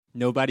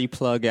Nobody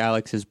plug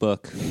Alex's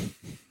book.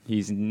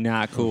 He's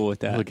not cool with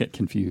that. He'll get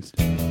confused.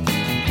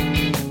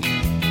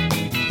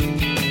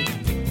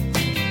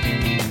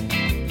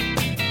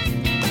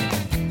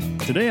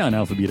 Today on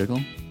Alphabetical,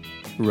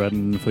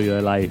 Run for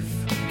Your Life.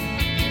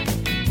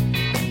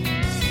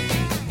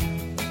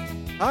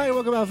 Hi,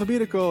 welcome to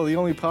Alphabetical, the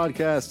only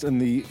podcast in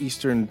the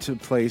eastern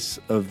place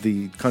of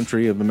the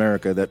country of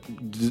America that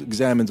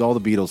examines all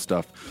the Beatles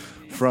stuff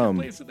from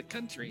Place of the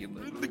country.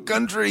 the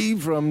country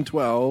from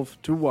 12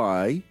 to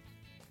Y.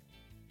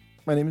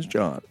 My name is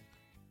John.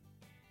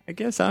 I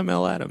guess I'm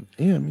L. Adam.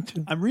 Yeah, me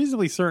too. I'm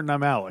reasonably certain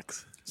I'm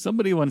Alex.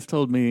 Somebody once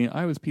told me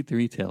I was Pete the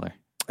Retailer.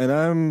 And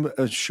I'm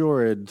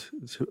assured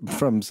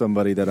from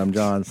somebody that I'm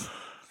John,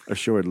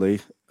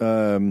 assuredly.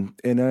 And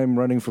I'm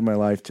running for my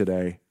life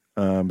today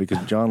because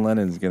John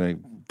Lennon's going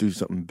to do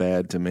something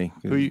bad to me.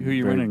 Who are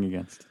you running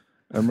against?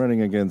 I'm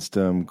running against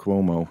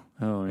Cuomo,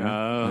 Oh, yeah.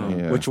 Oh,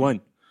 Yeah. which one?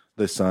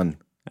 the son.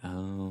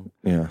 Oh,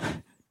 Yeah.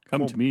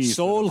 Come to me.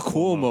 Sol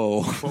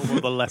Cuomo.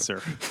 Cuomo the Lesser.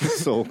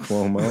 Soul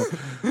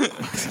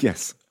Cuomo.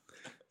 Yes.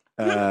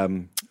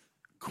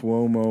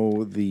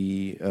 Cuomo,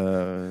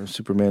 the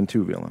Superman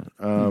 2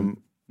 villain.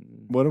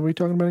 What are we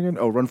talking about again?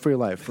 Oh, Run for Your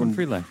Life. Run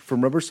for Your Life.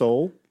 From Rubber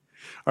Soul.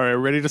 All right,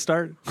 ready to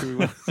start?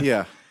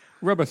 Yeah.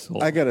 Rubber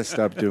Soul. I got to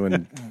stop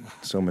doing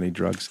so many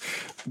drugs.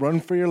 Run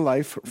for Your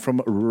Life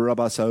from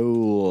Rubber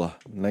Soul,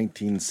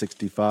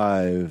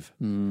 1965.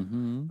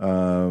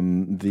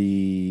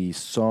 The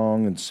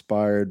song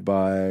inspired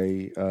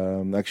by,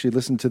 actually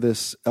listened to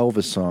this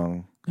Elvis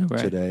song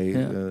today,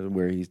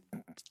 where he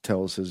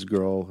tells his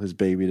girl, his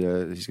baby,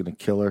 he's going to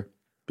kill her.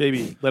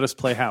 Baby, let us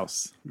play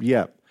house.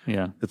 Yeah.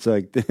 Yeah. It's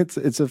like,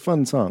 it's a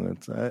fun song.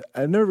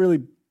 I've never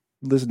really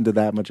listened to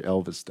that much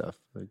Elvis stuff.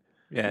 Like,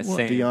 Yeah,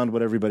 same. beyond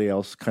what everybody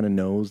else kind of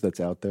knows that's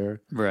out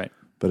there. Right.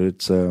 But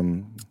it's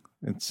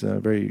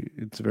very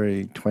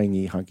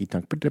twangy, honky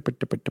tonk.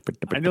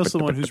 I know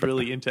someone who's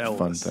really into Elvis.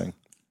 Fun thing.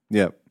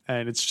 Yep.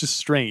 And it's just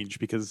strange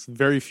because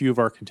very few of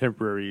our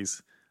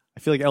contemporaries, I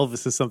feel like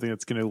Elvis is something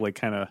that's going to like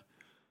kind of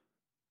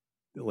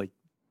like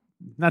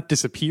not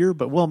disappear,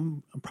 but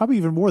well, probably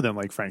even more than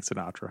like Frank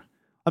Sinatra.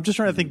 I'm just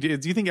trying to think, do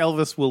you think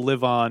Elvis will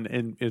live on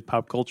in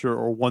pop culture,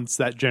 or once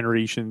that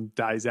generation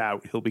dies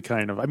out, he'll be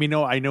kind of, I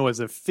know as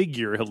a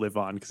figure he'll live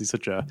on because he's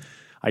such a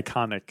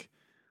iconic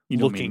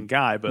looking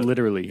guy, but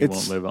literally he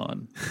won't live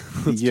on.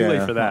 it's too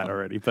late for that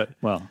already. But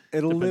Well,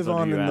 It'll depends live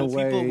on who you in the ask.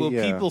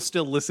 way. people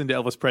still listen to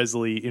Elvis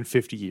Presley in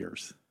 50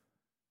 years?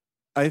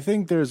 I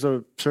think there's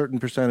a certain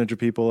percentage of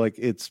people, like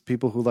it's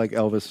people who like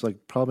Elvis, like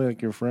probably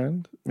like your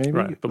friend, maybe.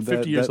 Right. But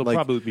 50 years that, he'll like,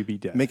 probably be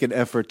dead. make an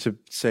effort to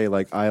say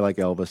like I like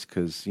Elvis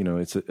because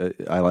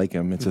I like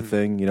him. It's a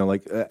thing,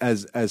 like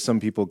as some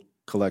people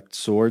collect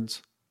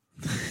swords.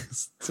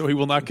 So he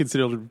will not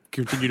continue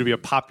to be a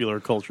popular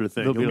culture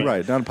thing. He'll be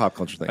Right, not a pop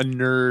culture a thing.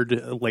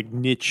 nerd like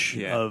niche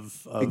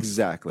of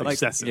Exactly.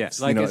 obsessives. yeah,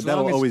 like as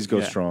that'll long as- always go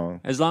yeah.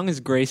 strong. As long as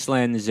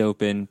Graceland is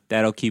open,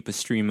 that'll keep a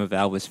stream of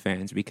Elvis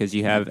fans because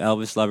you have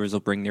Elvis lovers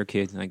will bring their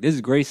kids and like, this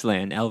is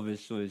Graceland.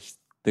 Elvis was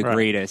the Right.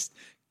 greatest.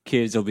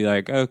 Kids will be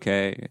like,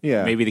 okay.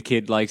 Yeah. Maybe the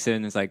kid likes it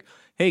and it's like,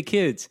 hey,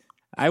 kids,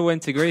 I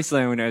went to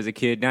Graceland when I was a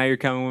kid. Now you're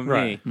coming with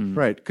Right. me.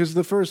 Right, because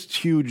the first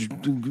huge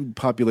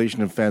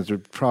population of fans are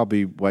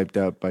probably wiped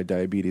out by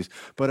diabetes.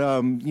 But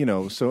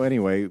so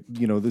anyway,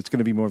 it's going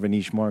to be more of a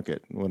niche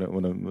market.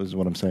 Is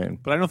what I'm saying.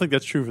 But I don't think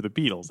that's true for the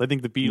Beatles. I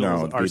think the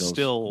Beatles are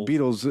still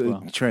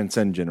Beatles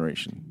transcend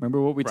generation.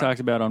 Remember what we talked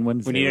about on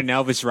Wednesday? We need an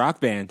Elvis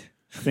rock band.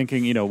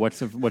 Thinking,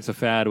 what's a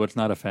fad, what's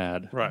not a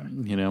fad. Right.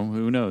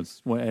 Who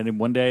knows? And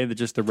one day,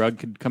 the rug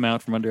could come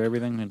out from under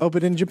everything. And Oh,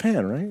 but in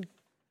Japan, right?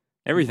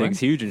 Everything's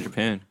huge in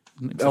Japan.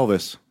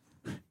 Elvis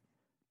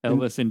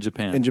Elvis in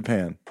Japan. in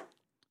Japan.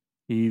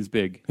 He's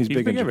big. He's big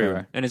in Japan.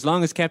 everywhere. And as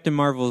long as Captain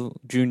Marvel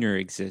Jr.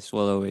 exists,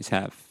 we'll always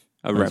have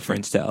a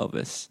reference to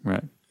Elvis.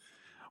 Right.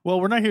 Well,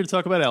 we're not here to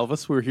talk about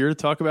Elvis. We're here to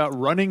talk about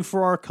running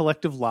for our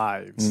collective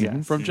lives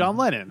from John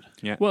Lennon,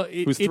 Yeah. Well,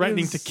 who's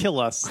threatening to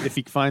kill us if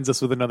he finds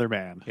us with another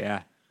man.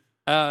 Yeah.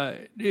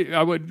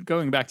 I would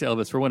going back to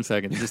Elvis for 1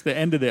 second. Just the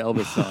end of the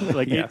Elvis song,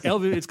 like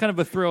Elvis. It's kind of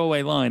a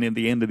throwaway line at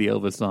the end of the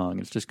Elvis song.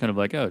 It's just kind of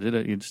like,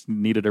 you just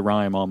needed a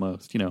rhyme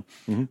almost,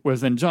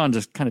 Whereas then John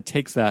just kind of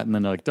takes that and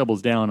then like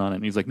doubles down on it.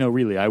 And he's like, no,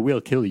 really, I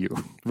will kill you.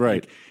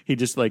 Right. Like, he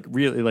just like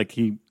really like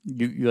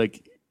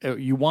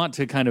you want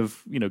to kind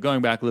of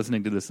going back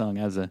listening to the song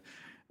as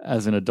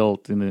an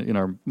adult in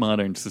our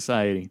modern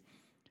society.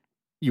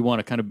 You want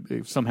to kind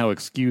of somehow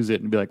excuse it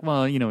and be like,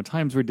 well,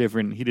 times were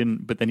different. He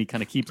didn't, but then he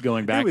kind of keeps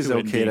going back It was to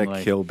it. okay and to being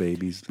like, kill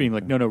babies. being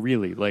like, no,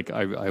 really, like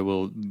I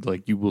will,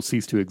 like you will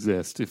cease to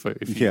exist if you,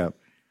 Yeah.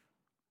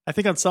 I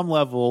think on some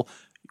level,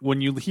 when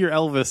you hear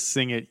Elvis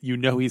sing it,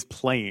 he's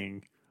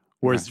playing.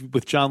 Whereas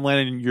with John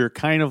Lennon, you're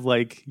kind of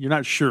like, you're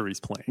not sure he's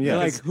playing. Yeah.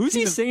 Like, who's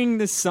he singing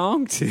this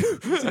song to?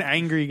 He's an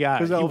angry guy.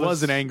 He Elvis-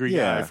 was an angry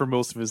yeah. guy for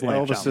most of his life.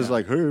 Elvis is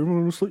like, hey, I'm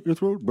going to slit your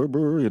throat,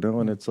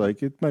 and it's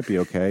like, it might be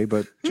okay.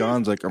 But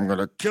John's like, I'm going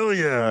to kill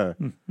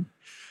you.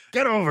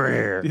 Get over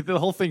here. The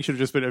whole thing should have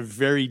just been a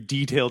very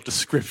detailed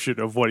description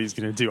of what he's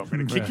going to do. I'm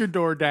going to kick your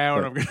door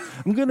down.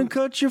 I'm going to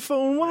cut your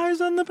phone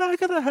wires on the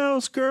back of the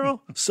house,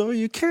 girl, so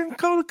you can't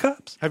call the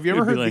cops. Have you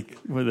ever heard like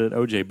with an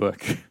OJ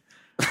book?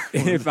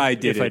 If I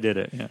did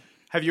it. Yeah.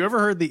 Have you ever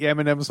heard the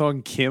Eminem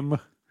song Kim?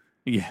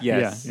 Yeah.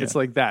 Yes. Yeah. It's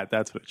like that.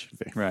 That's what it should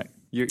be. Right.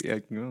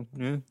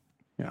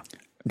 Yeah.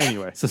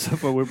 Anyway,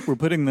 So we're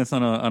putting this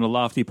on a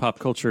lofty pop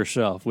culture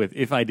shelf with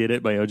 "If I Did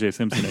It" by O.J.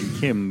 Simpson and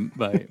 "Kim"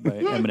 by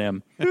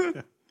Eminem.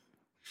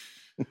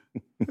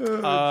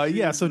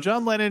 so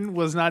John Lennon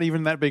was not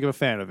even that big of a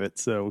fan of it.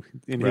 So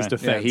in his Right.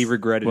 defense, He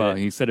regretted Well, it.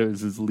 he said it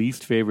was his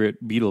least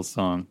favorite Beatles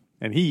song.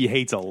 and he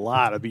hates a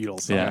lot of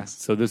Beatles songs. Yeah.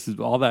 So this is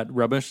all that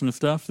rubbish and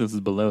stuff. This is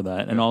below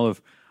that, and all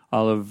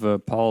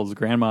of Paul's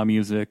grandma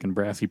music and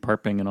brassy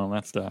parping and all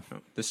that stuff.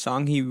 The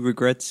song he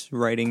regrets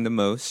writing the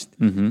most,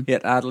 Mm-hmm.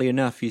 yet oddly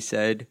enough, he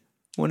said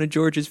one of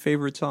George's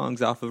favorite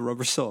songs off of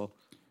Rubber Soul.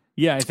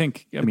 Yeah, I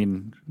think. I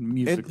mean,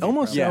 music. It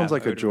almost Yeah, sounds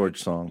like I a would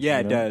George song. Yeah,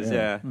 you it know? does,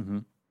 yeah. Mm-hmm.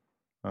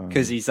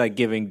 Because he's like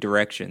giving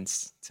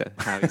directions to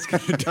how he's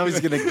going to do How he's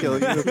going to kill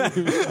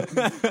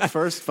you.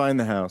 First, find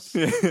the house.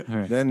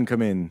 right. Then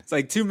come in. It's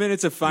like 2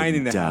 minutes of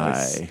finding the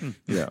house. Die.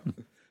 Yeah.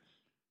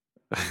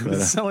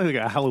 It sounds like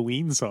a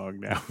Halloween song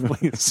now,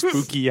 like a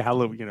spooky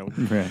Halloween.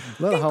 Right.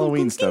 A lot of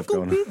Halloween stuff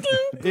going on.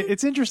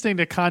 It's interesting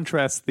to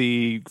contrast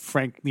the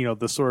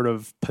the sort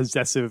of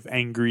possessive,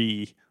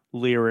 angry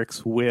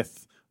lyrics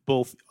with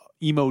both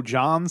emo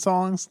John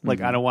songs, like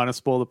 "I Don't Want to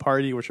Spoil the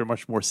Party," which are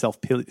much more self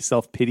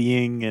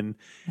pitying,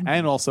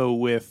 and also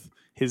with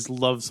his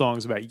love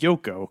songs about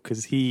Yoko,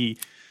 because he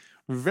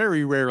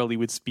very rarely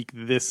would speak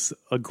this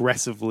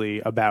aggressively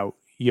about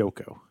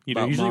Yoko.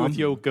 About Usually mom? with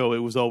Yoko, it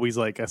was always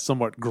like a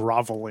somewhat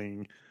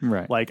groveling,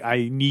 Right. like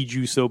 "I need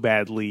you so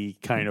badly"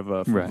 kind of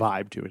a Right.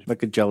 vibe to it.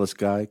 Like a jealous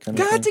guy kind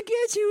of Got thing. to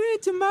get you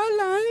into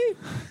my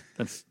life.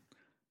 That's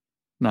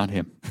not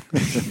him.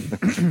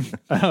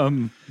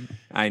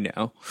 I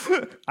know.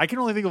 I can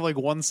only think of like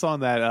one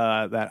song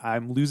that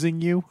 "I'm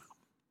Losing You"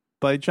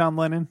 by John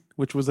Lennon,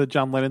 which was a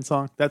John Lennon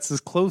song. That's as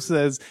close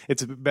as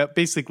it's about.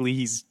 Basically,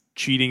 he's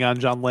cheating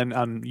on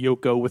on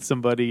Yoko with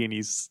somebody, and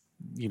he's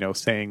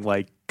saying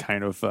like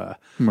kind of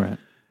Right.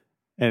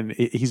 and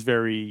he's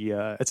very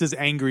it's as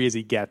angry as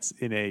he gets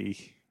in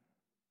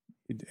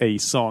a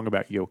song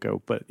about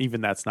Yoko, but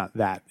even that's not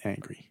that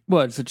angry.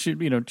 Well, it's a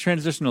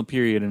transitional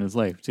period in his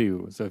life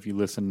too. So if you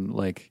listen,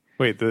 like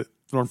Wait, the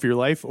 "Run for Your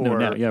Life" or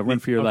Run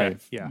for Your Okay,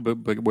 Life. Yeah,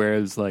 But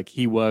whereas like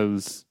he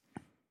was,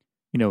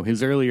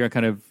 his earlier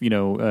kind of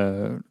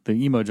the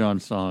emo John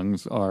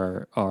songs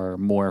are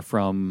more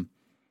from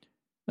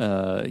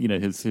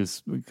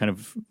his kind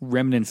of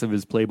remnants of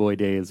his Playboy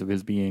days, of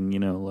his being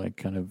like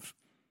kind of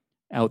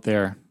out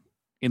there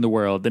in the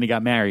world. Then he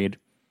got married,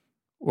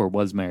 or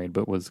was married,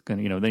 but was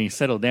kind of then he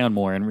settled down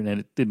more, and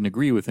it didn't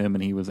agree with him,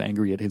 and he was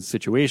angry at his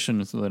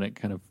situation. So then it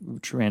kind of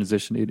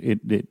transitioned.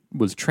 It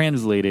was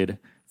translated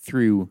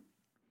through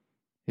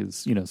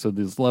his so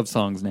these love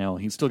songs now.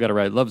 He's still got to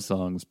write love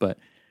songs, but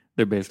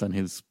they're based on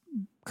his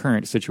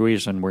current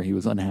situation where he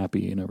was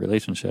unhappy in a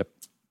relationship.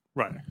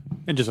 right,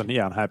 and just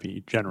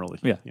unhappy generally.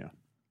 Yeah.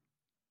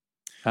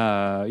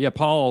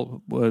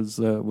 Paul was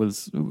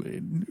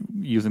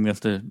using this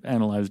to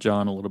analyze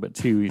John a little bit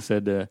too. He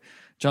said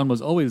John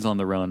was always on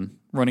the run,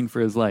 running for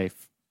his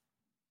life.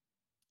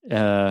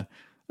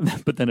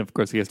 But then, of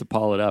course, he has to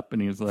Paul it up,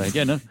 and he was like,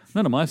 "Yeah, none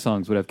of my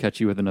songs would have catch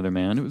you with another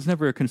man. It was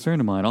never a concern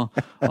of mine.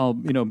 I'll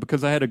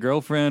because I had a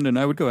girlfriend, and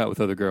I would go out with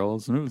other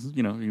girls, and it was,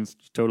 he was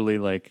totally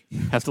like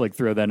has to like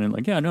throw that in,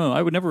 like, yeah, no,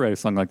 I would never write a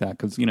song like that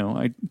because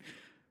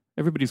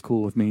everybody's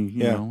cool with me.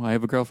 You know, I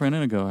have a girlfriend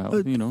and I go out.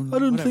 I don't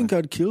whatever. think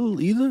I'd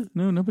kill either.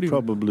 No, nobody.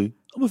 Probably.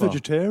 I'm a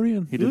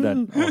vegetarian. He did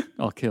that.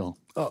 I'll kill.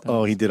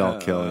 Oh, he did all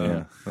kill.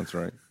 Yeah, that's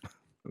right.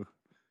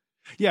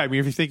 Yeah, I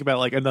mean, if you think about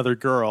like another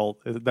girl,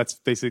 that's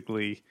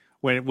basically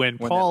when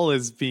Paul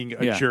is being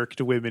a jerk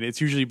to women, it's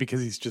usually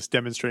because he's just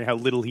demonstrating how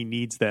little he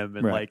needs them,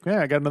 and like,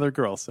 I got another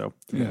girl. So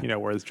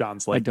whereas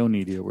John's like, I don't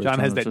need you. Whereas John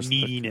has was that just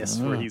neediness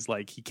like, where he's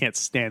like, he can't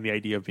stand the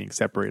idea of being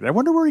separated. I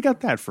wonder where he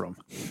got that from.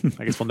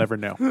 I guess we'll never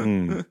know.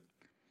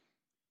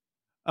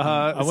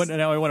 I want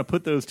to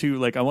put those two.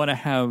 Like, I want to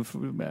have.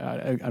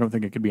 I don't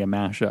think it could be a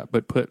mashup,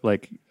 but put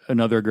like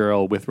another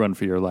girl with "Run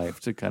for Your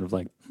Life" to kind of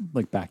like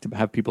back to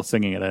have people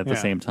singing it at the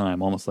same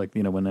time, almost like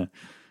when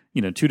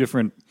two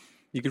different.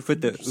 You could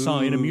put the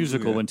song in a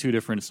musical when two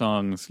different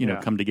songs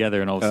come together,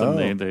 and all of a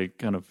sudden they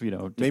kind of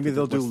maybe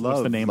they'll do what's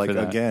Love the name like for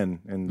that? again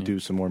and do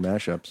some more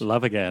mashups.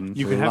 Love Again.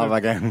 You can Love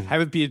Again.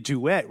 have it be a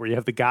duet where you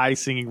have the guy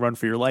singing "Run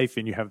for Your Life"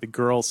 and you have the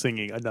girl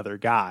singing another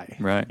guy.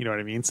 Right. You know what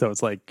I mean? So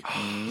it's like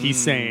he's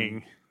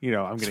saying, I'm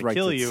going to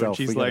kill you, and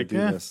she's like,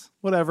 this.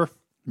 whatever.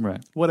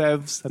 Right.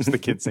 Whatevs. That's what the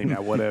kids say now.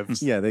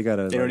 Whatevs. Yeah, they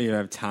gotta. They don't even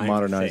have time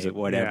modernize to say it.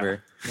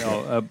 whatever.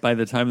 No, by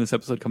the time this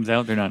episode comes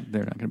out, they're not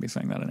going to be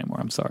saying that anymore.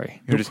 I'm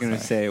sorry. You're just going to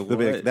say, They'll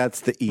be like, what? that's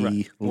the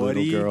E, little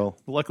Woody? girl.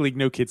 Luckily,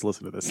 no kids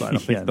listen to this, so I don't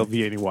think Yeah. they'll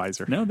be any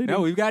wiser. No, they No,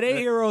 don't. we've got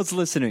 8-year-olds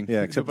listening.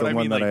 Yeah, except but the I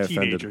one mean, that I like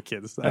teenager offended.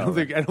 kids. I don't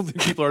think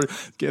people are.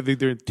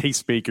 They're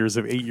taste makers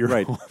of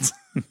 8-year-olds.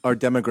 Our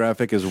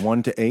demographic is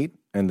 1 to 8,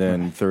 and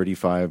then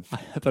 35 I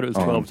thought it was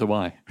 12 to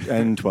Y.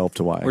 and 12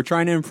 to Y. We're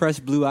trying to impress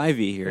Blue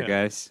Ivy here,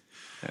 guys.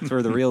 That's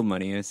where the real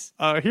money is.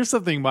 Here's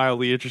something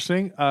mildly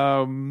interesting.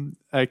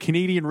 A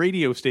Canadian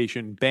radio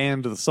station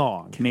banned the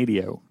song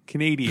Canadio.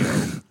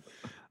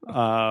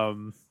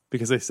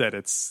 because they said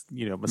it's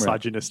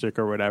misogynistic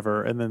or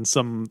whatever. And then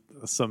some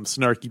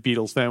snarky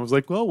Beatles fan was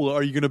like, "Well,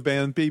 are you going to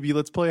ban "Baby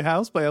Let's Play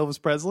House" by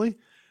Elvis Presley?"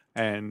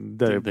 And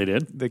They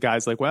did? The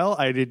guy's like, "Well,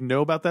 I didn't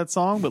know about that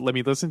song, but let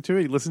me listen to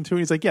it." He listened to it.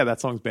 He's like, "Yeah,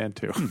 that song's banned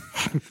too."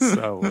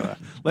 So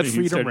let He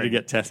freedom started to ring.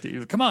 get testy. He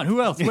was, come on,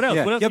 who else? What else?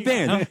 Yeah, What else? you're you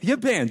got, huh? banned. You're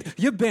banned.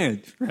 You're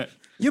banned. Right.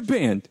 You're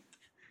banned.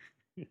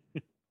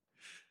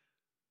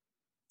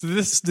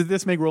 Did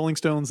this make Rolling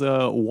Stones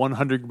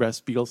 100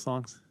 best Beatles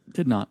songs?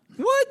 Did not.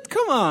 What?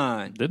 Come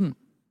on. Didn't.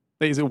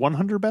 Is it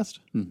 100 best?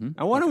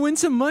 I want to win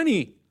some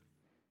money.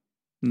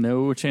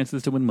 No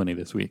chances to win money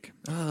this week.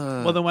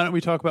 Well, then why don't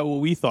we talk about what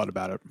we thought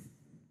about it?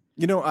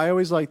 You know, I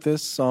always like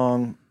this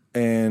song,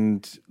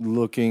 and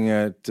looking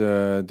at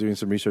doing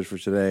some research for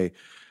today,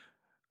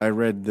 I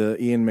read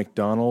the Ian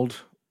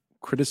MacDonald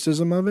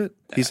criticism of it.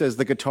 He says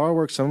the guitar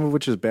work, some of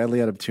which is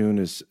badly out of tune,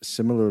 is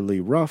similarly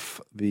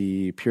rough.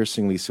 The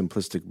piercingly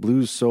simplistic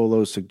blues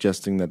solo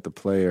suggesting that the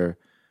player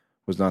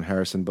was not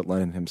Harrison but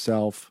Lennon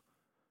himself.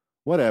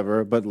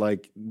 Whatever, but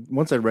like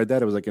once I read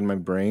that, it was like in my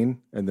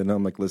brain, and then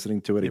I'm like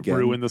listening to it again.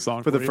 Ruined the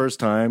song for the you? first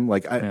time.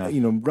 Like Yeah.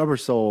 Rubber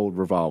Soul,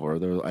 Revolver.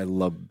 I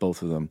love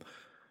both of them,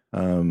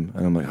 and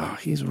I'm like, oh,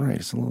 he's right.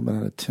 It's a little bit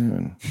out of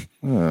tune.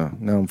 Now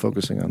I'm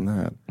focusing on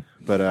that,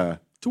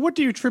 but To what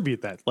do you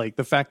attribute that? Like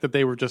the fact that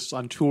they were just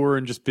on tour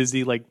and just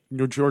busy, like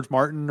George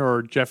Martin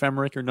or Jeff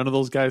Emmerich or none of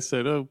those guys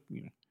said, "Oh,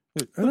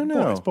 I don't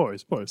know.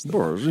 boys." Boris,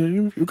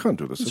 you can't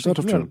do this. It's out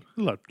of tune.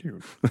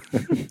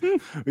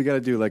 We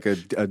got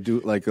to do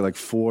like like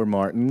 4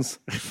 Martins.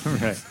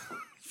 Right.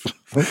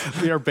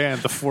 We are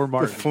banned the Four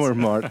Martins. 4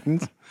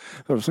 Martins.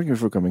 Oh, thank you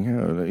for coming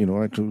here.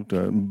 I took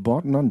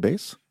Martin on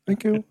bass.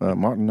 Thank you.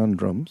 Martin on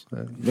drums.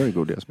 Very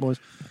good, yes, boys.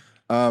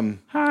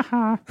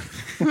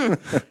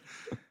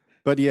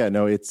 But yeah,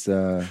 no, it's.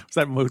 Was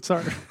that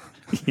Mozart?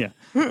 Yeah.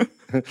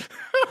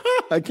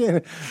 I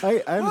can't.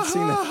 I haven't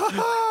seen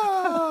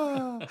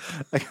that.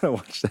 I gotta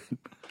watch that.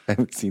 I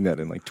haven't seen that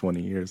in like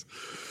 20 years.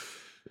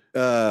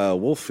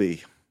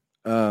 Wolfie.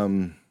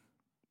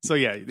 So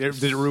yeah,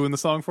 did it ruin the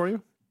song for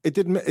you? It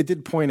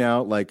did point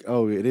out like,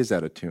 oh, it is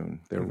out of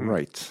tune. They're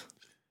right.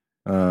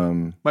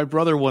 My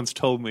brother once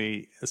told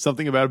me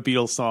something about a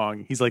Beatles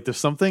song. He's like, "There's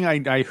something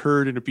I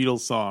heard in a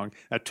Beatles song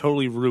that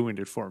totally ruined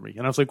it for me."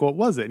 And I was like, "What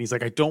was it?" And he's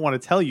like, "I don't want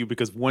to tell you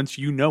because once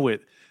you know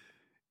it,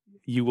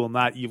 you will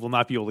not be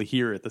able to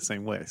hear it the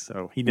same way."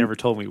 So he never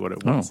told me what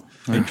it was.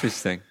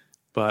 Interesting.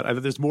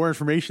 But there's more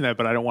information that,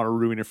 but I don't want to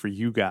ruin it for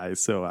you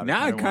guys. So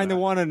Now I kind of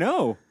want to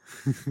know.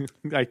 I'm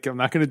not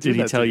going to do Did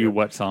that. he tell to you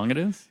what song it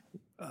is?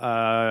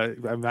 I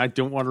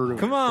don't want to ruin.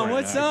 Come it on, for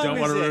what you. song I don't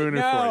is want to it? ruin No,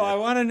 it for you. I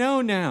want to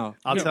know now.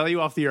 I'll tell you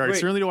off the air. I Wait.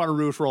 certainly don't want to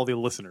ruin it for all the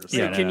listeners.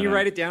 Yeah, Can no, you no.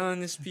 write it down on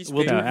this piece of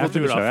We'll paper? do, after we'll do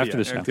the it show, off after the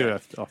the show. air. Do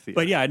it off the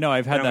But air. yeah, no,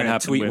 I've had I'm that gonna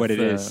happen tweet with what it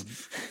is.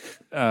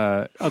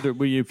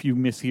 if you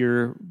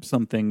mishear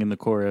something in the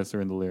chorus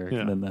or in the lyric,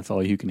 Yeah. then that's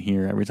all you can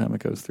hear every time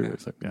it goes through.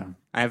 It's like, Yeah.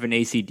 I have an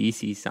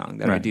AC/DC song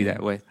that I Right, do yeah.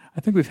 that with.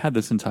 I think we've had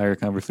this entire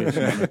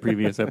conversation in the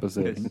previous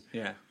episode.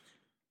 Yeah.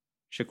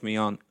 Shook me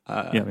on.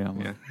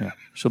 Yeah.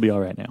 She'll be all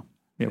right now.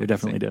 Yeah, we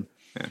definitely did.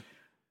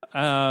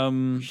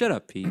 Shut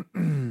up, Pete.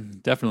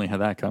 Definitely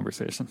had that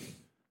conversation.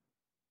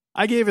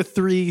 I gave it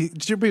 3.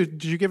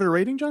 Did you give it a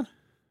rating, John?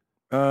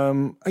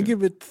 I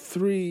give it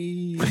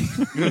 3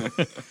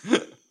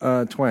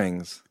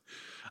 twangs.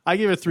 I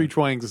gave it 3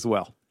 twangs as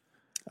well.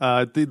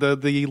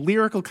 The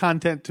lyrical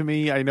content to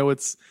me, I know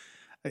it's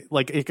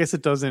like, I guess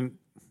it doesn't,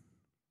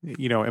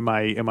 am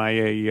I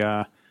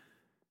a,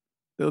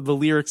 the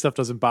lyric stuff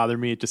doesn't bother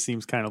me. It just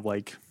seems kind of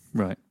like,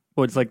 Right.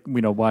 Well, it's like,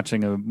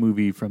 watching a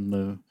movie from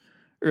the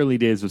early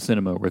days of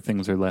cinema where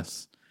things are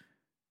less,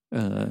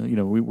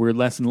 we were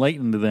less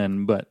enlightened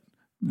then, but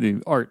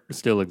the art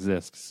still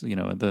exists.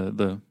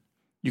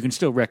 You can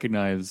still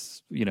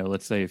recognize,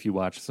 let's say if you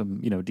watch some,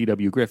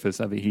 D.W. Griffiths,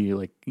 he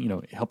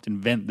helped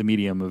invent the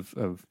medium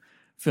of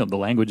film, the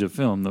language of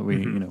film that we,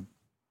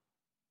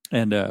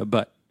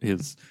 but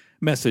his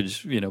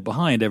message,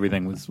 behind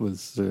everything was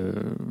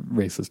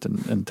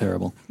racist and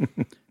terrible.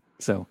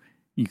 So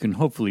you can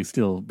hopefully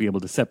still be able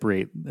to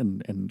separate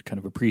and kind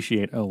of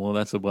appreciate, oh, well,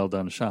 that's a well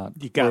done shot.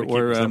 you got to keep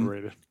it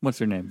separated. What's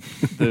her name?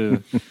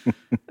 The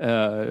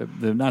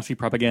Nazi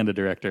propaganda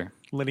director.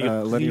 Lenny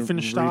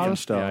Riefenstahl.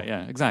 Riefenstahl.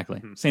 Yeah,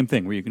 exactly. Same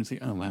thing where you can see,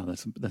 oh wow,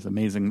 that's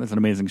amazing. That's an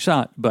amazing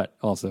shot, but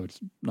also it's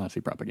Nazi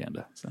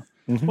propaganda. So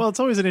Well, it's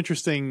always an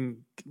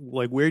interesting,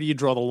 like, where do you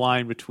draw the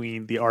line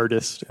between the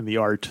artist and the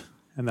art?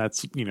 and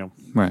that's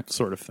Right.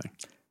 sort of thing.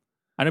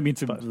 I don't mean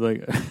to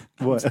like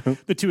What?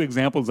 the two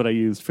examples that I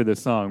used for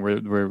this song were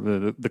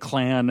the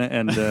Klan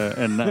and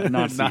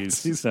Nazis.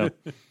 Nazis. So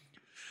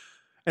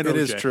And It OJ.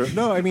 is true.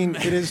 No, I mean,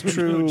 it is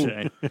true.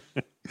 OJ.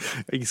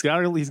 He's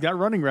got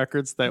running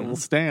records that will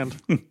stand.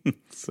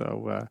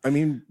 So I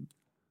mean,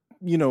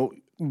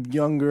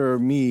 younger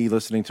me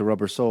listening to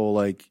Rubber Soul,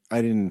 like,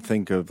 I didn't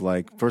think of,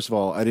 like, first of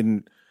all, I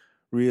didn't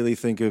really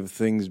think of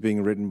things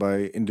being written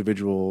by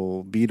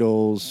individual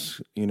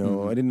Beatles.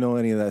 I didn't know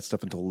any of that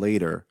stuff until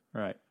later.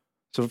 Right.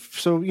 So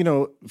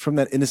from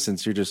that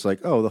innocence, you're just like,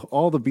 oh,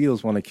 all the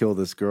Beatles want to kill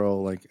this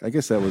girl. Like, I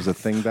guess that was a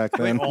thing back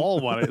they then. all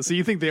want it. So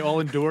you think they all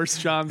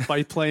endorsed John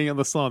by playing on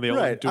the song? They all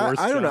Right.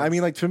 endorsed. I don't know. John. I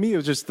mean, like, to me, it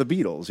was just the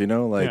Beatles,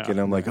 Yeah. and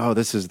I'm like, oh,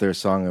 this is their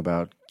song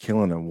about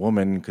killing a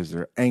woman because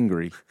they're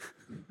angry.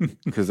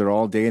 Because they're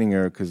all dating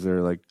her because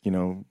they're, like,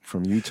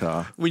 from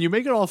Utah. When you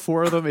make it all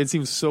four of them, it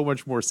seems so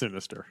much more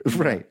sinister.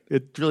 Right.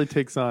 It really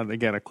takes on,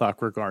 again, a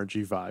Clockwork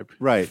Orangey vibe.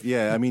 Right.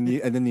 Yeah. I mean,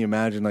 and then you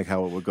imagine, like,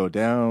 how it would go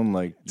down.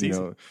 Like, easy.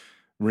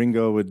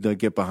 Ringo would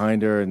get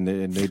behind her and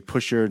they'd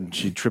push her and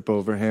she'd trip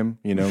over him,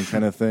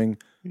 kind of thing.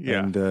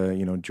 Yeah.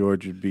 And,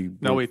 George would be.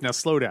 No, wait, now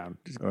slow down.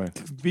 All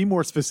right. Be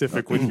more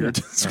specific with your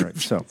All right.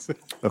 So,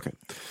 okay.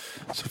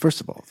 So,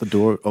 first of all, the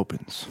door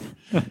opens.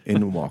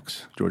 In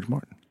walks George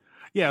Martin.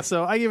 Yeah,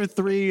 so I give it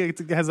 3.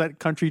 It has that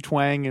country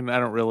twang, and I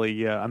don't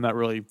really, I'm not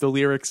really, the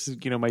lyrics,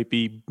 might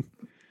be,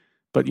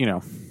 but, Yeah.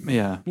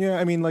 Yeah.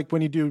 I mean, like,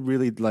 when you do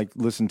really, like,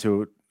 listen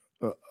to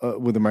it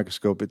with a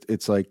microscope,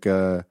 it's like,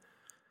 I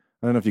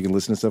don't know if you can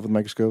listen to stuff with a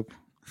microscope.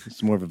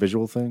 It's more of a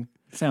visual thing.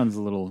 Sounds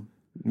a little.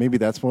 Maybe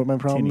that's what my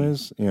problem Tinny.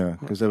 is. Yeah,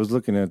 because I was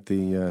looking at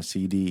the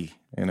CD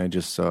and I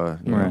just saw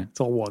Right. it's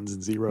all ones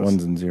and zeros.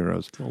 ones and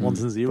zeros. It's all ones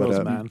and zeros,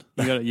 But, man.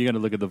 You got to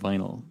look at the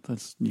vinyl.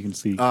 You can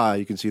see.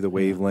 You can see the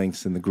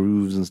wavelengths and the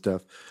grooves and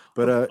stuff.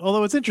 But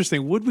Although it's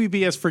interesting, would we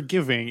be as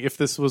forgiving if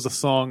this was a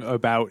song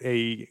about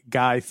a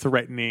guy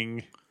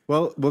threatening,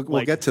 we'll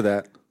like- get to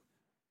that.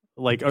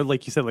 or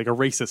like you said, like a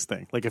racist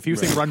thing? Like if you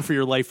say "run for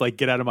your life," like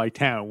 "get out of my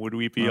town," would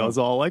we be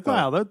all like,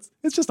 "Wow,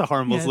 it's just a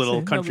harmless Yeah, little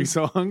it's a- country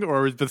song,"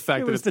 or is the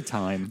fact it that was it's the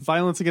time.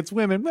 violence against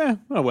women?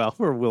 Oh well,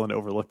 we're willing to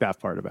overlook that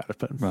part about it.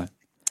 But Right.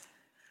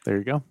 there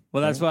you go.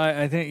 Well, that's why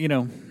I think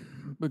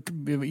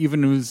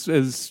even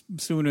as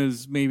soon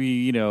as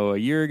maybe a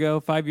year ago,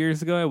 5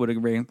 years ago, I would have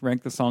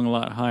ranked the song a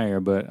lot higher.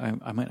 But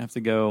I might have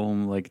to go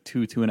like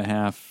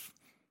 2.5,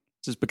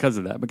 just because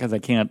of that. Because I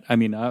can't. I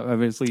mean,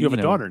 obviously, You have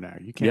a daughter now.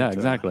 You can't. Yeah,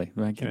 exactly.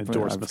 I can't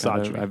endorse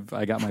misogyny.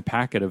 I got my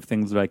packet of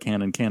things that I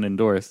can and can't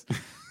endorse,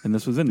 and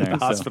this was in there. The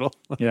so, hospital.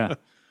 yeah.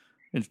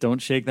 It's don't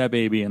shake that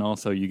baby, and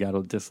also you got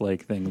to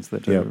dislike things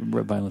that are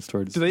violence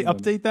towards. Do they women.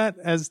 update that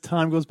as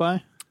time goes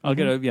by? I'll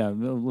get a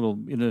little.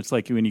 It's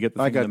like when you get the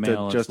thing I in got the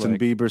mail. the it's Justin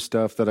like, Bieber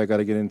stuff that I got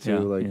to get into,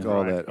 Yeah,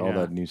 all right,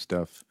 that new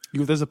stuff.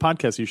 There's a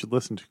podcast you should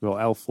listen to called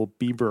Alpha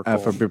Bieber.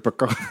 Alpha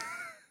Bieber.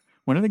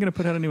 When are they going to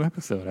put out a new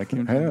episode? I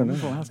can't. I don't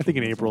know. I I think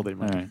in April they All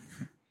might. right.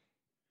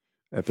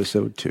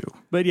 Episode 2.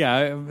 But yeah,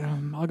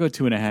 I'll go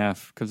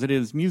 2.5 because it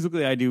is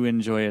musically. I do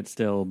enjoy it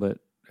still, but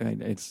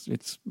it's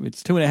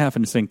 2.5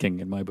 and sinking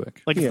in my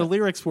book. Like if Yeah. the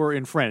lyrics were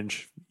in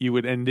French, you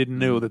would and didn't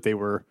know that they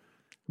were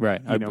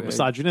Right.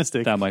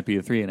 misogynistic. That might be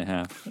a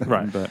 3.5.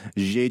 Right. But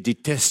Je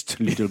déteste,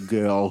 little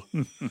girl.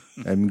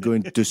 I'm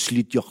going to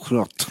slit your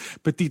throat.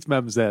 Petite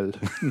mademoiselle.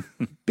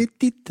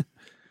 Petite.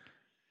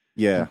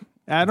 Yeah.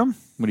 Adam,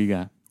 what do you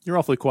got? you're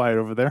awfully quiet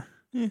over there.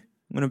 I'm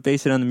going to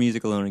base it on the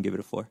music alone and give it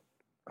a 4.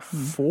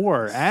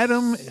 4.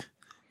 Adam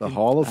The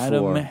Hall of Adam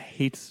Four.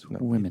 hates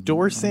women.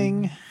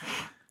 endorsing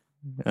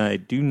I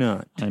do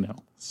not. I know.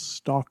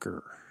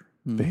 stalker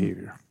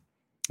behavior.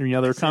 Any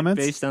other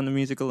comments? Based on the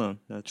music alone.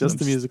 That's Just I'm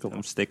the music alone.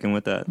 I'm sticking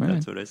with that. Right.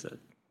 That's what I said.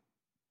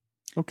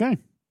 Okay.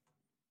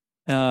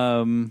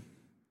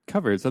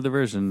 Covers, other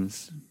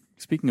versions.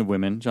 Speaking of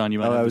women, John, you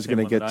might Oh, have I the was same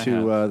going to one get that I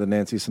have. to the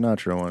Nancy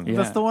Sinatra one. Yeah.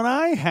 That's the one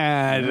I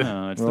had.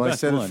 No, it's the Well, I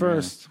best said one, it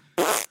first.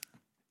 yeah.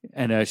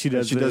 And she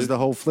does She does the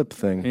whole flip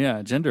thing.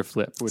 yeah, gender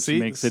flip, which See-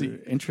 makes see.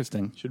 it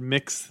interesting. Should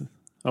mix.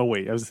 Oh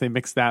wait, I was going to say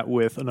mix that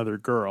with another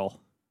girl.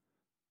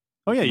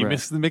 Oh yeah, you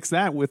Right. mix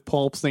that with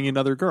Paul singing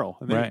another girl.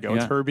 And there Right, you go.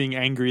 It's yeah. her being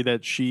angry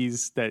that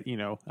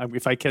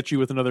if I catch you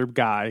with another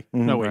guy.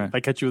 No wait, Right. if I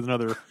catch you with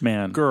another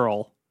Man.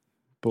 girl.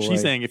 Boy.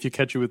 She's saying if you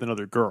catch you with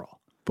another girl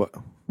But,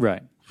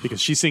 Right. because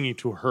she's singing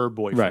to her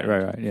boyfriend.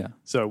 Right, yeah.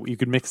 So you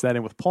could mix that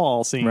in with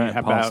Paul singing Right,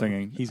 Paul about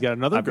singing, he's got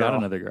another I've girl. got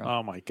another girl.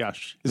 Oh my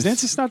gosh. Is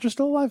Nancy Sinatra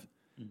still alive?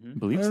 I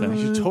believe so.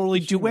 We should totally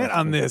duet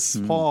on this,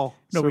 Paul.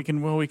 No,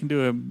 So- we can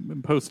do a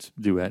post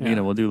duet. Yeah.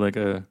 We'll do like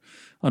a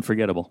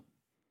unforgettable.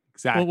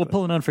 exactly. We'll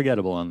pull an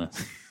unforgettable on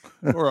this.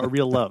 or a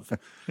real love.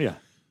 Yeah.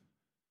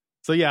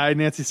 So yeah, I had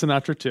Nancy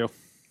Sinatra too.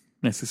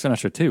 Nancy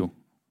Sinatra too.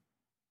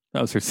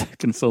 That was her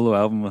second solo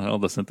album with all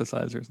the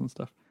synthesizers and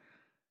stuff.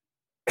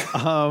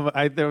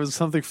 There was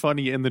something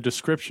funny in the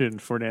description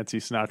for Nancy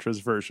Sinatra's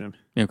version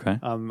Okay.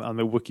 on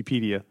the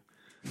Wikipedia.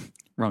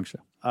 Wrong show.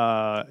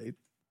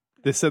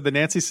 They said the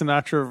Nancy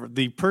Sinatra,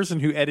 the person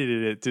who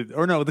edited it,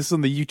 this is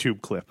on the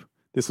YouTube clip.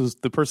 This was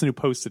the person who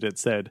posted it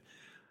said,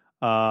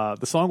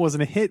 The song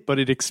wasn't a hit, but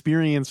it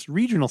experienced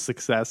regional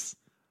success,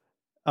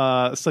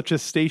 such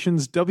as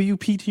stations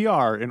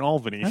WPTR in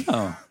Albany.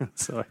 Oh.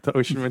 So I thought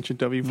we should mention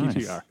WPTR.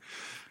 Nice.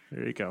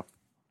 There you go.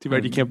 Too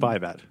bad you can't buy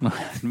that.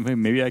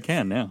 Maybe I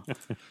can now.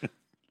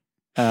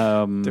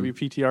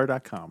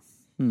 WPTR.com.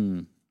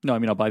 No, I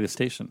mean, I'll buy the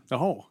station.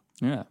 Oh,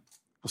 Yeah.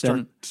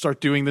 we'll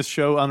start doing this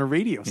show on a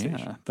radio station.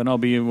 Yeah. Then I'll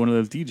be one of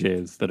those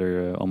DJs that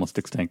are almost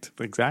extinct.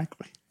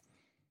 Exactly.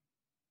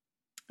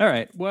 All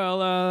right.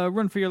 Well,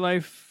 Run for Your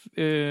Life.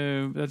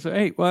 That's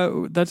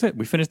it.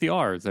 We finished the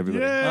R's,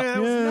 everybody. Yeah, that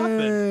was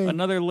nothing.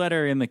 Another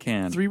letter in the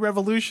can. 3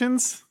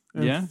 revolutions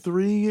and Yeah.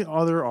 3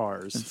 other And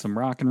R's. some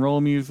rock and roll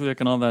music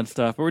and all that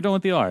stuff. But we're done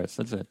with the R's.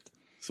 That's it.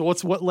 So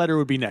what letter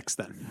would be next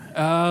then?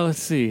 Let's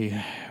see.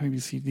 Maybe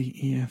C, D,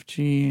 E, F,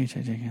 G, H,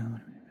 I, J, K,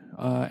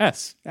 L,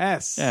 S.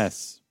 S.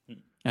 S.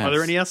 Are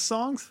there any S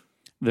songs?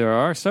 There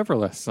are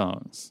several S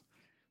songs.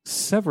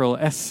 Several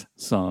S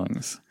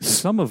songs.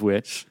 Some of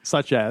which,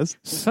 Such as?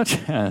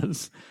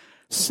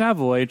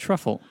 Savoy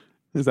Truffle.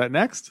 Is that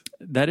next?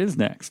 That is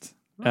next.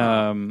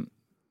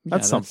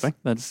 That's something.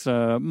 That's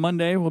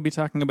Monday. We'll be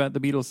talking about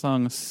the Beatles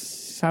song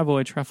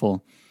Savoy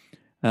Truffle,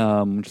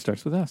 which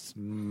starts with S.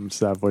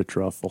 Savoy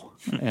Truffle.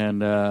 And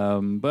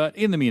but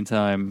in the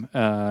meantime,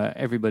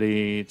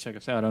 everybody check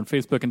us out on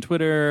Facebook and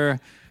Twitter.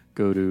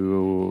 Go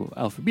to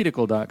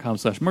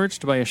alphabetical.com/merch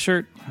to buy a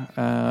shirt,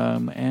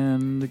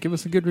 and give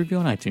us a good review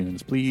on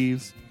iTunes,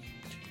 please.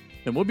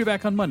 Then we'll be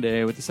back on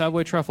Monday with the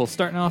Savoy Truffle,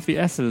 starting off the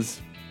S's.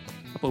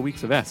 A couple of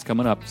weeks of S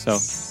coming up, so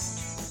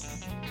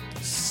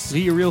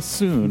see you real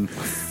soon.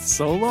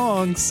 So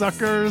long,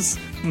 suckers.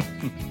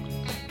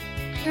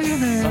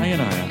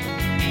 Sayonara.